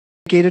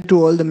catered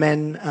to all the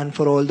men and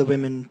for all the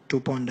women to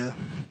ponder.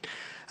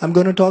 I'm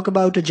going to talk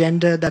about a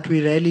gender that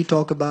we rarely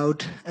talk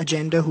about, a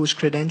gender whose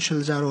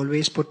credentials are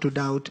always put to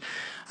doubt.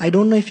 I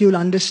don't know if you'll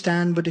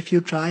understand, but if you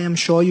try, I'm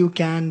sure you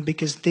can,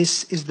 because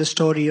this is the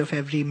story of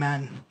every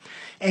man.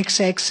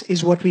 XX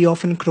is what we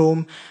often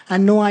chrome,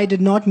 and no, I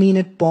did not mean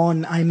it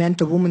porn, I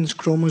meant a woman's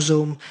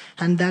chromosome,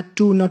 and that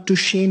too not to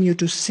shame you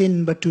to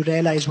sin, but to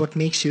realize what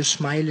makes you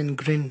smile and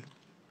grin.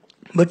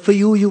 But for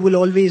you, you will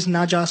always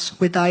nudge us,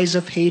 with eyes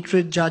of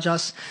hatred judge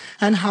us.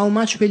 And how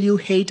much will you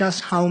hate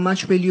us, how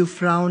much will you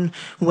frown?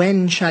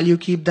 When shall you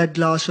keep that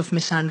glass of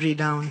misandry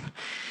down?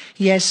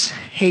 Yes,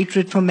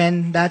 hatred for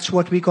men, that's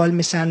what we call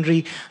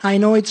misandry. I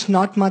know it's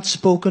not much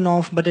spoken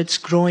of, but it's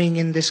growing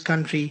in this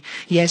country.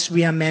 Yes,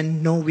 we are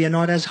men. No, we are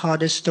not as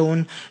hard as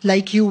stone.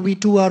 Like you, we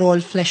too are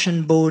all flesh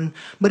and bone.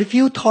 But if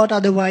you thought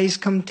otherwise,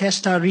 come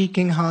test our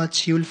reeking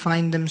hearts. You'll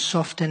find them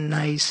soft and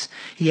nice.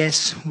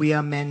 Yes, we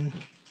are men.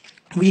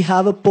 We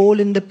have a pole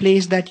in the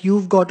place that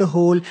you've got a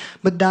hole,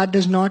 but that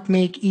does not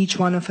make each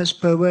one of us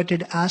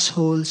perverted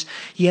assholes.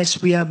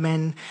 Yes, we are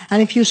men.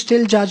 And if you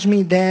still judge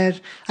me there,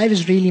 I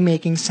was really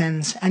making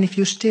sense. And if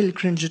you still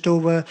cringe it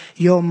over,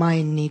 your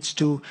mind needs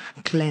to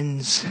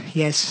cleanse.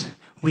 Yes,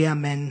 we are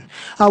men.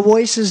 Our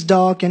voice is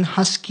dark and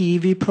husky.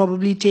 We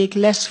probably take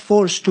less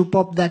force to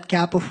pop that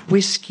cap of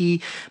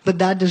whiskey, but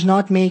that does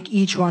not make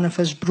each one of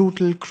us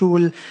brutal,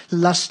 cruel,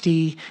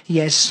 lusty.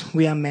 Yes,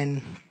 we are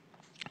men.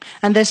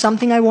 And there's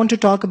something I want to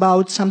talk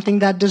about, something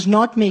that does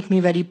not make me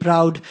very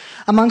proud.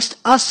 Amongst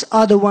us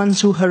are the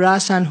ones who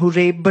harass and who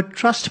rape, but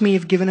trust me,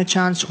 if given a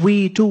chance,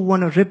 we too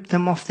want to rip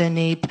them off their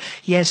nape.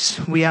 Yes,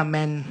 we are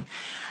men.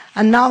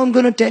 And now I'm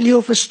going to tell you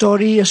of a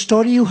story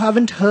you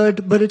haven't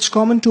heard, but it's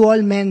common to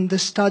all men, the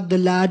stud, the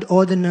lad,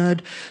 or the nerd.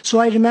 So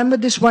I remember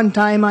this one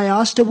time I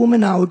asked a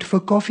woman out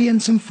for coffee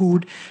and some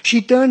food. She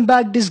turned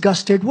back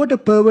disgusted. What a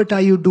pervert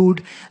are you,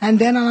 dude? And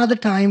then another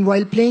time,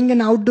 while playing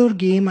an outdoor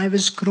game, I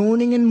was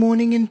groaning and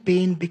moaning in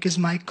pain because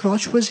my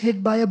crotch was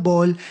hit by a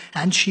ball,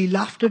 and she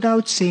laughed it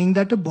out, saying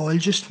that a ball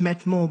just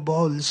met more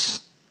balls.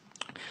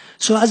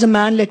 So as a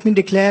man, let me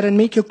declare and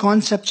make your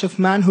concepts of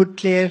manhood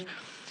clear,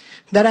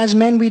 that as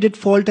men we did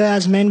falter,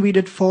 as men we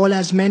did fall,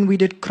 as men we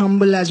did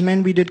crumble, as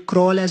men we did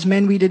crawl, as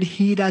men we did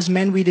heed, as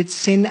men we did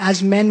sin,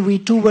 as men we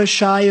too were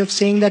shy of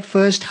saying that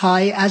first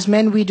hi, as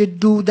men we did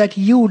do that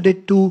you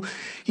did too,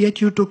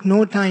 yet you took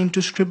no time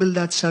to scribble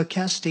that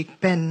sarcastic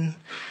pen,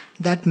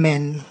 that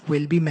men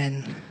will be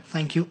men.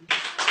 Thank you.